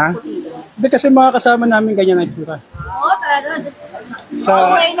plastic. Ha? Hindi kasi mga kasama namin ganyan ang tsura. Oo, talaga.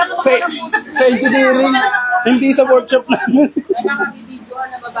 Sa, sa engineering, hindi sa workshop namin. Nakakabibidyoan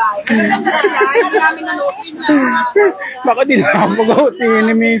na babae. Hindi namin na-notice na. Baka di na ako mag-outi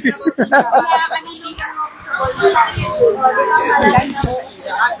ni Mrs.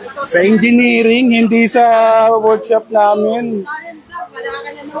 Sa engineering, hindi sa workshop namin.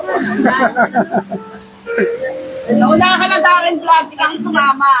 Nauna ka na Darren Vlog, di kang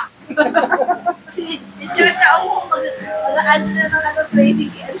sumama. Teacher sa ako, mag-ano na lang ako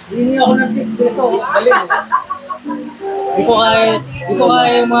training. Hindi ako nag-tip dito. Galing. Hindi ko kaya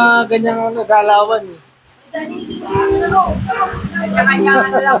yung mga ganyang galawan. Kanya-kanya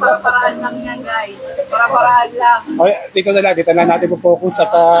na lang, para-paraan lang yan, guys. Para-paraan lang. Okay, dito na natin po-focus sa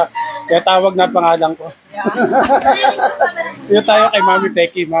kaya tawag na pangalan ko. Dito tayo kay Mami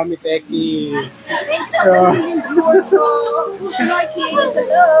Teki. Mami Teki. So, Viewers ko.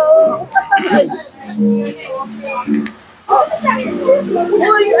 Hello.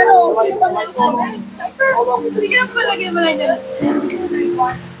 Uy, ano? Sige lang palagay mo lang dyan.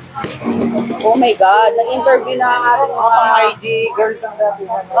 Oh my God, nag-interview na ang ating mga IG girls ang dati.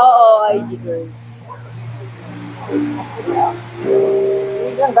 Oo, IG girls.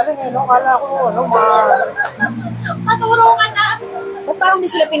 Yan, galing eh, no? Kala ko, Paturo ka na. Ba't parang hindi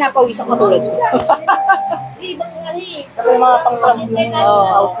sila pinapawisan katulad ko? Ibang ano eh. Kasi yung mga pang-travel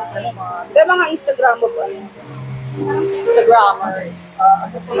Oo. Kaya mga Instagram mo pa. Instagrammers.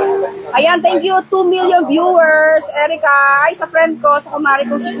 Ayan, thank you. 2 million viewers. Erika, ay sa friend ko, sa kumari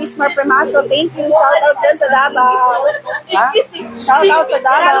kong si Chrismar Premasio. Thank you. Shout out din sa Davao. Ha? Shout out sa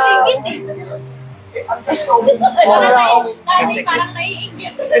Davao. Dati parang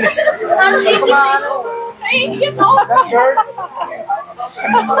naiingit. Naiingit oh.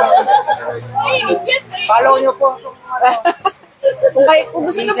 Naiingit. follow nyo po. Kung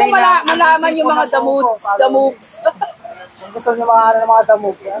gusto nyo po malaman yung mga damugs. Kung gusto nyo mga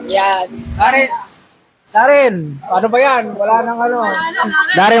damog. Yan. Darin, ano ba yan? Wala nang ano.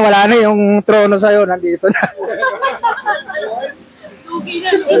 Darin, wala na yung trono sa'yo. Nandito na. Thank you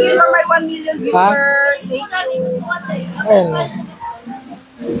for my 1 million viewers. Thank you. Ayun.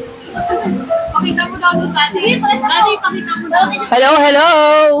 Pakita mo daw doon dati. Dati, pakita mo daw. Hello.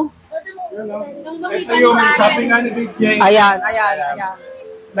 Nung ito nakita yung ni sabi nga ni DJ. Ayan.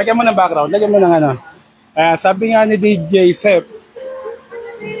 Lagyan mo ng background. Lagyan mo ng ano. Sabi nga ni DJ Sep,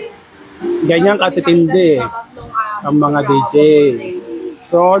 ganyan katitindi ang mga DJ.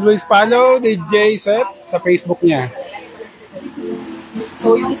 So always follow DJ Sep sa Facebook niya.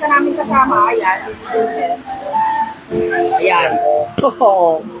 So, yung isa namin kasama, ayan, si Joseph. Ayan.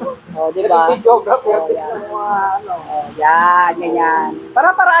 Oh, di ba? Videographer. Yan, ganyan.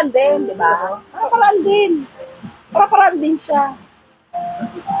 Para-paraan din, di ba? Para-paraan din siya.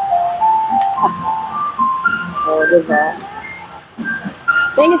 Oh, di ba?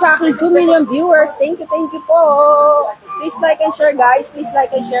 Thank you sa aking 2 million viewers. Thank you po. Please like and share, guys.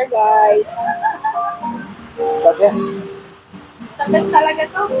 The best. Tagas talaga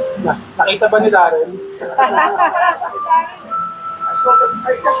to. Nakita ba ni Darren?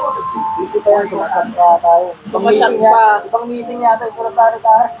 Busy pa yan, sumasad pa tayo. Sumasad pa. Ibang meeting yata, ito na tayo.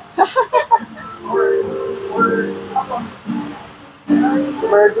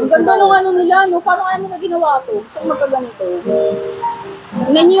 Emergency Ang ganda nung ano nila, no? Paano kaya nila ginawa to? Gusto ko magkaganito.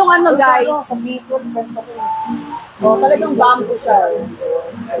 Tingnan niyo yung ano, guys. Sa Bicol, ganito ko. Oh, talagang bamboo siya.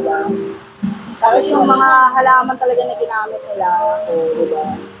 Ayan. Tapos yung mga halaman talaga na ginamit nila. Oh,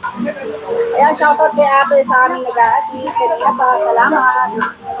 diba? Ayan, shoutout kay ate sa aming nag-a-assist. Kanina pa, salamat.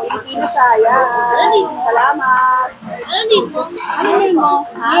 Pilipino siya, ayan. Salamat. Ano din mo? Ano name mo?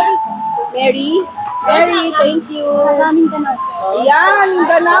 Mary. Mary? Mary, thank you. Maraming ganon. Ayan,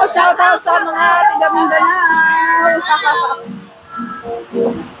 Mindanao. Shoutout sa mga tiga Mindanao.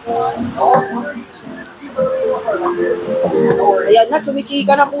 Ayan na,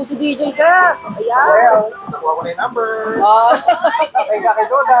 chumichika na po si DJ Souq. Ayan. Well, nakuha ko na yung number. Oh. Patay ka kay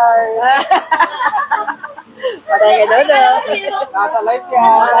Doday. Patay ka doon. Nasa live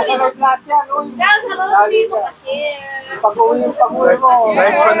yan. Nasa live lahat yan. Uy. Lagi ka. Pag-uwi mo.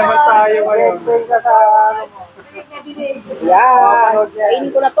 Live pa naman tayo ngayon. Explain ka sa ano mo. Ayan.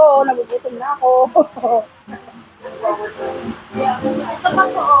 Kainin ko na to. Nagugutom na ako. Ito pa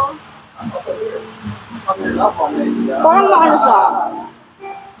po, oh. Parang maano siya.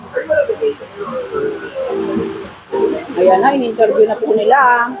 Ayan na, in-interview na po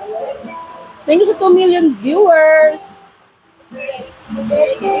nila. Thank you sa 2 million viewers.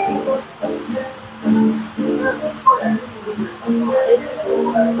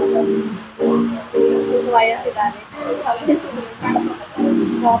 Tuwaya si Dani. Sabi niya sa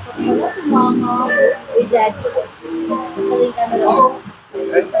dapat pala si Mama. Uy, Dad. Tuloy ka na lang.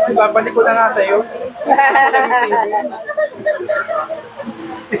 Ay, babalik ko na nga sa'yo.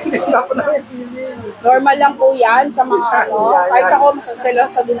 Tapos na yung sili. Normal lang po yan sa mga ano. Kahit ako,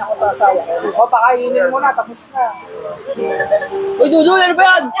 masaselosa din ako sa asawa ko. O, pakainin mo na. Tapos na. Uy, Dudu, ano ba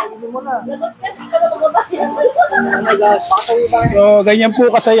yan? Pakainin mo na. Lagot kasi ikaw na magabayan. Oh my gosh. So, ganyan po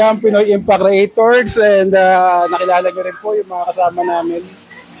kasaya ang Pinoy Impact Creators and nakilala nyo rin po yung mga kasama namin.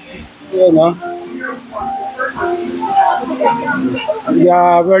 Yun, no?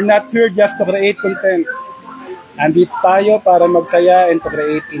 Yeah, we're not here just to create contents. Andito tayo para magsaya and to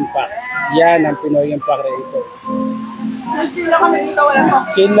create impacts. Yan ang Pinoy Impact Creators. Chill lang kami dito, walang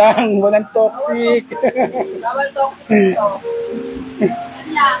toxic. Chill lang, walang toxic. Bawal toxic dito.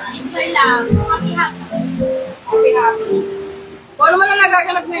 Ano lang, enjoy lang. Happy-happy. Happy-happy. Kung ano man ang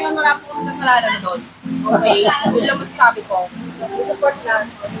nagaganap ngayon, wala po kong kasalanan doon. Okay? Yun lang masasabi ko. Support lang.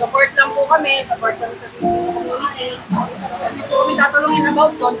 Support lang po kami. Support kami sa community. Hindi po kami tatulungin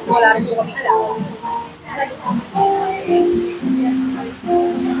about doon kasi wala rin po kami alam.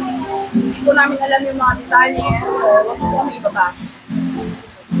 Hindi po namin alam yung mga detalye. So, huwag po kami ibabash.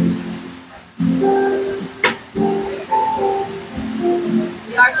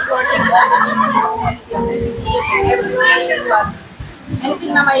 We are supporting all the community activities and everything. But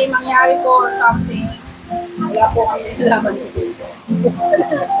anything na may mangyari po or something, wala po kami nalaman dito.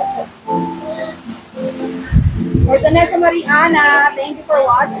 For Vanessa Mariana, thank you for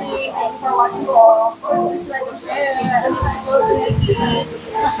watching. Thank you for watching po. Please like and share. Andito sa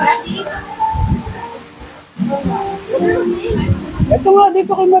Philippines. Ito nga,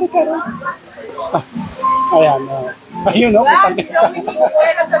 dito kay Maricaro. Ayan, ayun, no? Yan, Lomi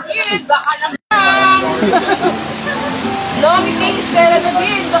Stella David, baka naman. Lomi Stella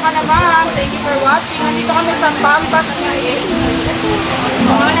David, baka naman. Thank you for watching. Nandito kami sa Pampas ngayon.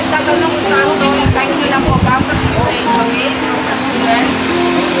 Mga nagtatanong sa ako, time nyo lang po, Pampas ngayon. Okay?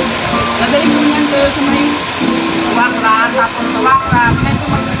 Magaling mo yan to sa may Wakrah, tapos sa Wakrah. Medyo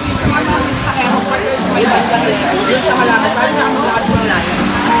mag-review sa mga sa airport sa may bandang yun. Doon siya malapit. Parang na kami lahat mo lang.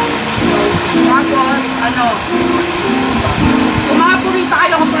 Tapos, ano, kung mga purita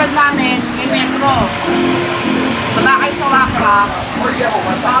kayo katulad namin, may metro. Baba kayo sa Wakrah.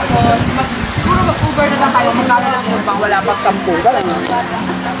 Tapos, siguro mag-Uber na lang kayo. Magkano lang yun bang wala pang 10. Ganun.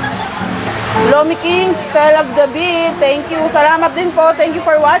 Lomi King, Stella of the Beat. Thank you. Salamat din po. Thank you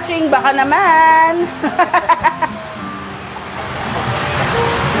for watching. Baka naman.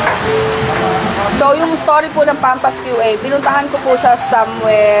 So, yung story po ng Pampas QA, pinuntahan ko po siya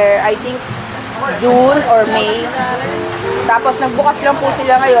somewhere, I think, June or May. Tapos, nagbukas lang po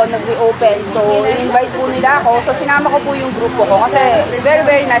sila ngayon, nag-reopen. So, in-invite po nila ako. So, sinama ko po yung grupo ko. Kasi, it's very,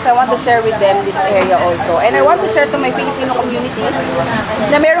 very nice. I want to share with them this area also. And I want to share to my Filipino community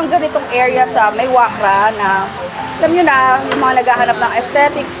na merong ganitong area sa may Wakrah na, alam nyo na, yung mga naghahanap ng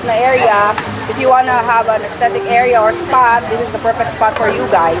aesthetics na area. If you wanna have an aesthetic area or spot, this is the perfect spot for you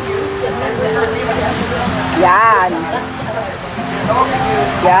guys. Yan.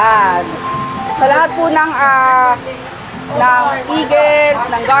 Yan. Sa lahat po ng Eagles,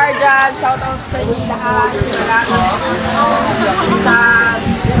 ng Guardians, shoutout sa inyo lahat. Sa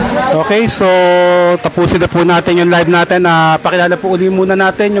Okay, so tapusin na po natin yung live natin. Pakilala po uli muna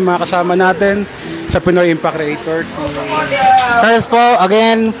natin yung mga kasama natin sa Pinoy Impact Creators. First po,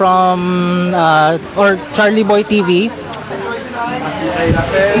 again, from or Charlie Boy TV.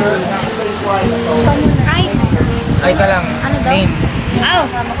 Ay ka lang, name. Oh,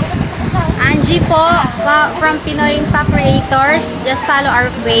 Angie po, from Pinoy Impact Creators. Just follow our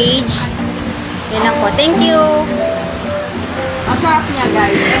page. Yun lang po. Thank you. Ang sarap niya,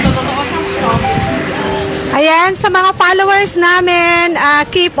 guys. Ito, totoo siyang strong. Ayan, sa mga followers namin,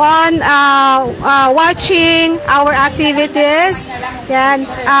 keep on watching our activities. Yan.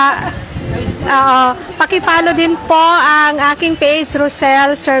 Paki-follow din po ang aking page,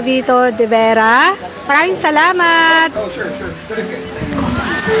 Rosel Servito de Vera. Maraming salamat.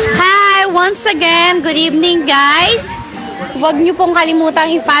 Hi! Once again, good evening guys! Huwag niyo pong kalimutang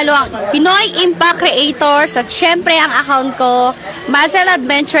i-follow ang Pinoy Impact Creators at syempre ang account ko, Mazel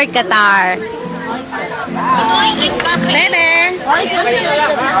Adventure Qatar. Pinoy Impact Creators!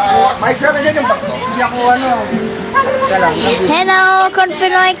 May sabi niya yung bakto. Hello,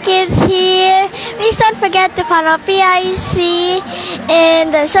 Pinoy kids here. Please don't forget to follow PIC in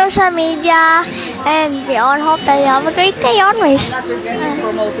the social media, and we all hope that you have a great day always.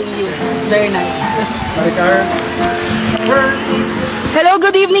 Promoting you. It's very nice. Hello,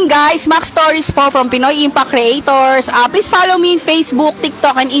 good evening guys. Max Stories po from Pinoy Impact Creators. Please follow me in Facebook,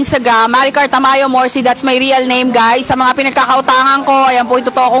 TikTok, and Instagram. Maricar Tamayo Morsi, that's my real name guys. Sa mga pinagkakautangan ko, ayan po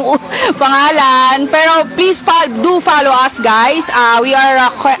yung totoo kong pangalan. Pero please do follow us guys. We are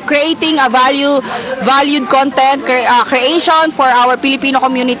creating a valued content creation for our Filipino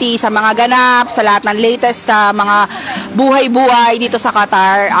community sa mga ganap, sa lahat ng latest mga buhay-buhay dito sa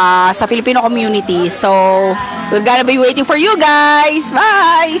Qatar, sa Filipino community. So, we're gonna be waiting for you guys.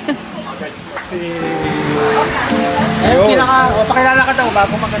 Bye! Pakilala ka daw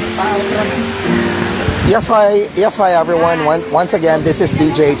bago magaling pa. Yes, hi everyone. Once again, this is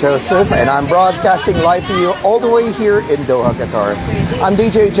DJ Joseph, and I'm broadcasting live to you all the way here in Doha, Qatar. I'm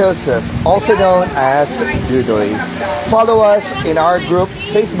DJ Joseph, also known as Dudoy. Follow us in our group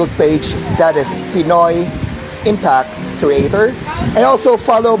Facebook page, that is Pinoy Impact Creator, and also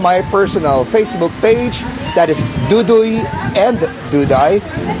follow my personal Facebook page, that is Dudoy and Duday.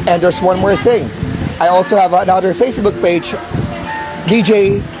 And there's one more thing, I also have another Facebook page,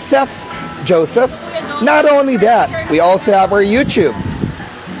 DJ Seth Joseph. Not only that, we also have our YouTube.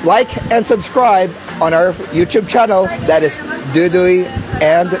 Like and subscribe on our YouTube channel, that is Dudoy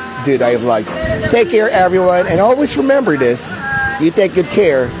and Duday Vlogs. Take care everyone, and always remember this, you take good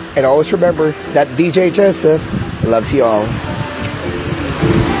care, and always remember that DJ Joseph loves you all.